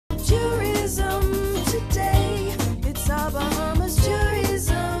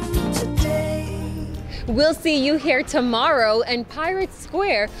We'll see you here tomorrow in Pirate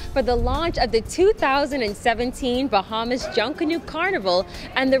Square for the launch of the 2017 Bahamas Junkanoo Carnival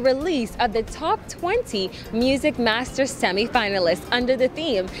and the release of the top 20 Music Masters semi-finalists under the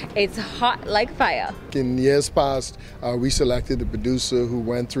theme, It's Hot Like Fire. In years past, we selected the producer who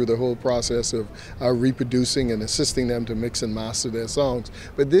went through the whole process of reproducing and assisting them to mix and master their songs.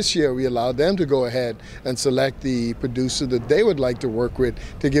 But this year, we allowed them to go ahead and select the producer that they would like to work with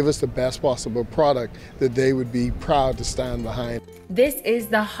to give us the best possible product that they would be proud to stand behind. This is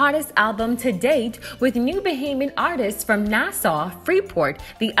the hottest album to date, with new Bahamian artists from Nassau, Freeport,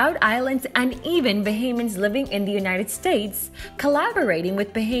 the Out Islands, and even Bahamians living in the United States, collaborating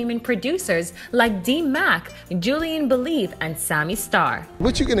with Bahamian producers like D Mac, Julian Believe, and Sammy Starr.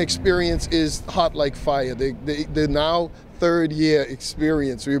 What you can experience is hot like fire. They're now third-year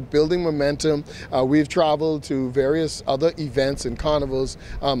experience. We're building momentum. We've traveled to various other events and carnivals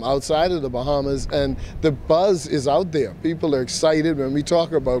outside of the Bahamas, and the buzz is out there. People are excited when we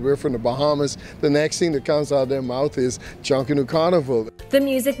talk about we're from the Bahamas. The next thing that comes out of their mouth is Junkanoo Carnival. The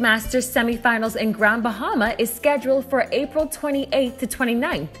Music Masters semifinals in Grand Bahama is scheduled for April 28th to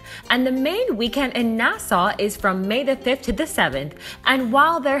 29th, and the main weekend in Nassau is from May the 5th to the 7th. And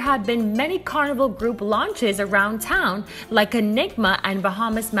while there have been many carnival group launches around town, like Enigma and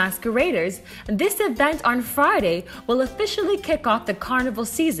Bahamas Masqueraders, this event on Friday will officially kick off the carnival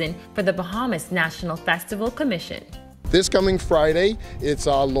season for the Bahamas National Festival Commission. This coming Friday, it's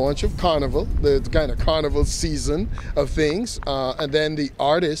our launch of Carnival, the kind of carnival season of things. And then the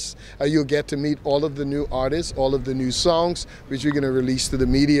artists, you'll get to meet all of the new artists, all of the new songs, which we're going to release to the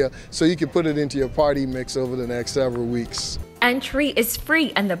media, so you can put it into your party mix over the next several weeks. Entry is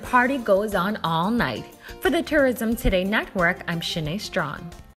free and the party goes on all night. For the Tourism Today Network, I'm Shanae Strawn.